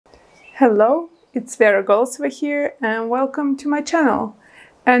Hello, it's Vera Golosova here and welcome to my channel.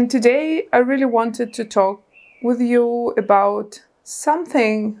 And today I really wanted to talk with you about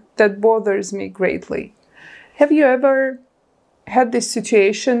something that bothers me greatly. Have you ever had this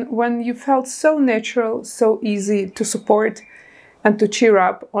situation when you felt so natural, so easy to support and to cheer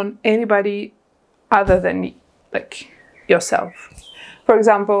up on anybody other than yourself? For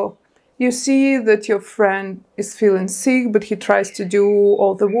example, you see that your friend is feeling sick, but he tries to do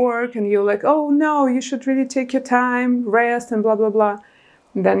all the work and you're like, oh no, you should really take your time, rest and blah, blah, blah.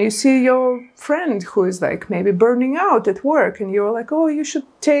 And then you see your friend who is like maybe burning out at work and you're like, oh, you should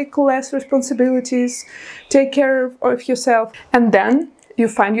take less responsibilities, take care of yourself. And then you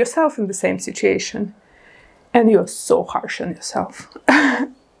find yourself in the same situation and you're so harsh on yourself.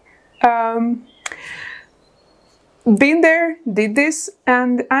 Been there, did this,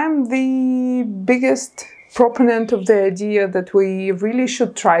 and I'm the biggest proponent of the idea that we really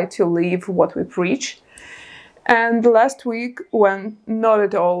should try to live what we preach. And last week went not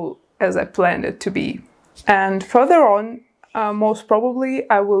at all as I planned it to be. And further on, most probably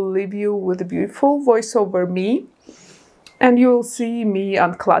I will leave you with a beautiful voiceover me, and you will see me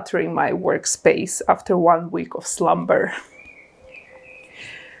uncluttering my workspace after 1 week of slumber.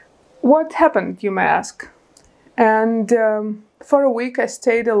 What happened, you may ask? And for a week I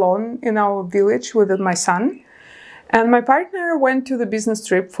stayed alone in our village with my son, and my partner went to the business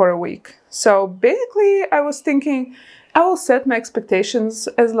trip for a week. So basically I was thinking I will set my expectations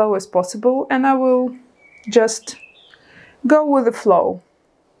as low as possible and I will just go with the flow.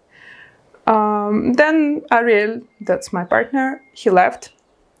 Then Ariel, that's my partner, he left.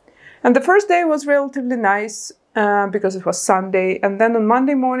 And the first day was relatively nice because it was Sunday, and then on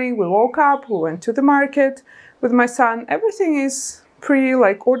Monday morning we woke up, we went to the market with my son. Everything is pretty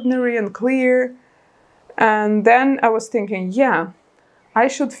ordinary and clear. And then I was thinking, yeah, I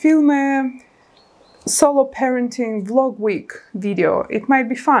should film a solo parenting vlog week video. It might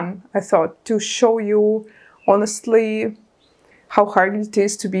be fun, I thought, to show you honestly how hard it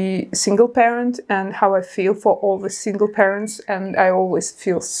is to be a single parent and how I feel for all the single parents. And I always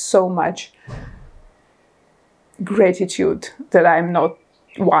feel so much gratitude that I'm not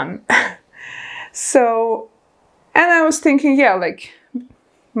one. So, and I was thinking, yeah,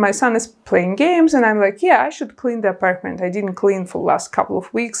 my son is playing games and I'm like, yeah, I should clean the apartment. I didn't clean for the last couple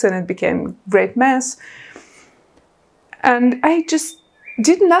of weeks and it became a great mess. And I just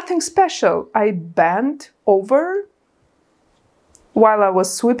did nothing special. I bent over while I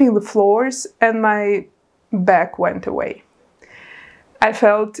was sweeping the floors and my back went away. I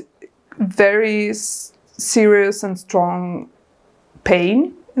felt very serious and strong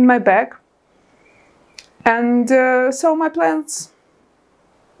pain in my back. And so my plans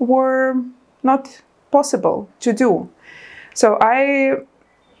were not possible to do. So I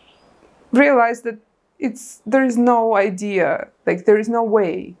realized that there is no idea, there is no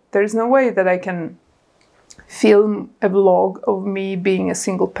way that I can film a vlog of me being a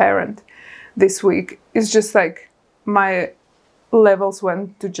single parent this week. It's just my levels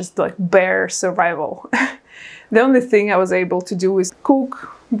went to just bare survival. The only thing I was able to do is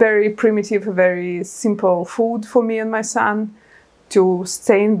cook very primitive, very simple food for me and my son, to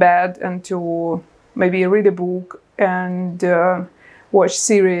stay in bed and to maybe read a book and watch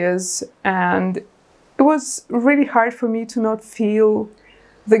series. And it was really hard for me to not feel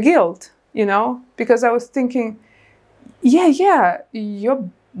the guilt, because I was thinking, yeah, your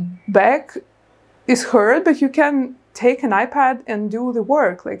back is hurt, but you can take an iPad and do the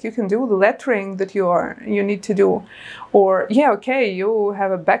work. You can do the lettering that you need to do. Or, yeah, okay, you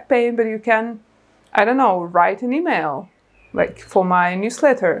have a back pain, but you can, I don't know, write an email, for my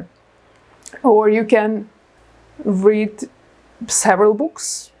newsletter. Or you can read several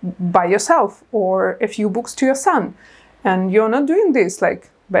books by yourself, or a few books to your son. And you're not doing this,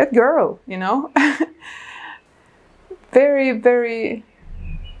 bad girl, Very, very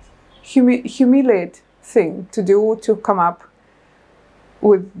humiliate thing to do, to come up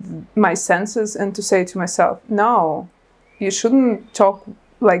with my senses and to say to myself, no, you shouldn't talk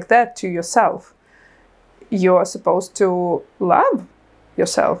like that to yourself. You're supposed to love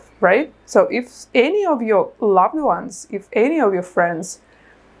yourself, right? So if any of your loved ones, if any of your friends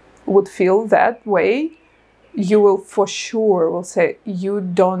would feel that way, you will for sure say, you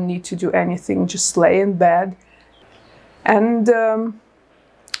don't need to do anything, just lay in bed. And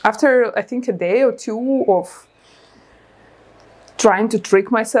after, I think, a day or two of trying to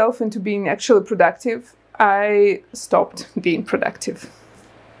trick myself into being actually productive, I stopped being productive.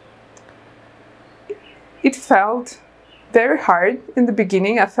 It felt very hard in the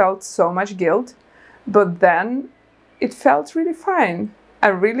beginning. I felt so much guilt, but then it felt really fine. I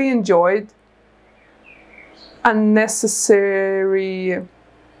really enjoyed unnecessary,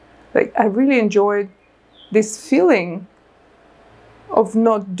 like I really enjoyed this feeling of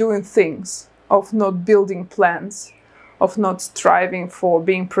not doing things, of not building plans, of not striving for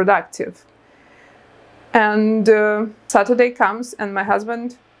being productive. And Saturday comes and my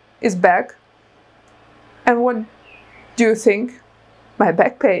husband is back. And what do you think? My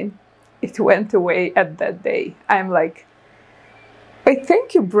back pain, it went away at that day. I'm like, wait,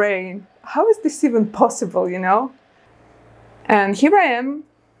 thank you, brain. How is this even possible, you know? And here I am,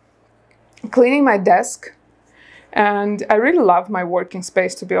 cleaning my desk. And I really love my working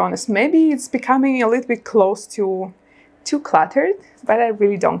space, to be honest. Maybe it's becoming a little bit close to too cluttered, but I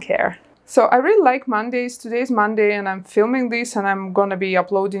really don't care. So I really like Mondays. Today is Monday and I'm filming this and I'm gonna be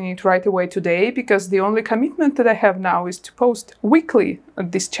uploading it right away today because the only commitment that I have now is to post weekly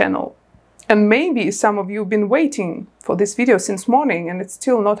on this channel. And maybe some of you have been waiting for this video since morning and it's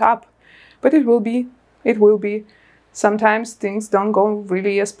still not up, but it will be. It will be. Sometimes things don't go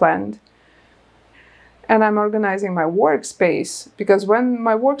really as planned. And I'm organizing my workspace because when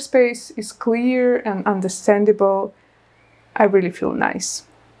my workspace is clear and understandable, I really feel nice.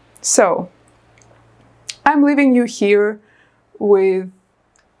 So, I'm leaving you here with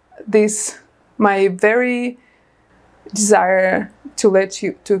this, my very desire to let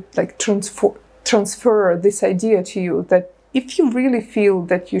you, to like transfer this idea to you that if you really feel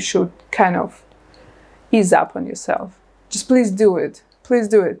that you should kind of ease up on yourself, just please do it. Please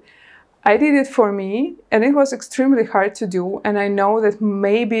do it. I did it for me and it was extremely hard to do. And I know that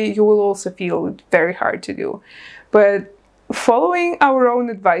maybe you will also feel it very hard to do. But following our own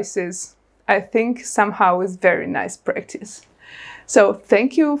advices, I think somehow is very nice practice. So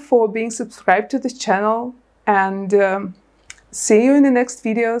thank you for being subscribed to this channel and see you in the next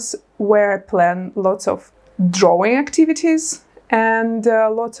videos where I plan lots of drawing activities and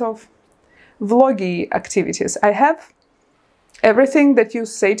lots of vloggy activities. I have everything that you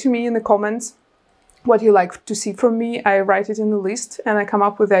say to me in the comments, what you like to see from me, I write it in the list and I come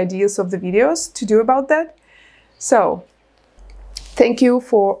up with ideas of the videos to do about that. So, thank you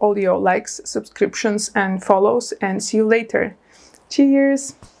for all your likes, subscriptions and follows and see you later.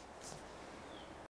 Cheers!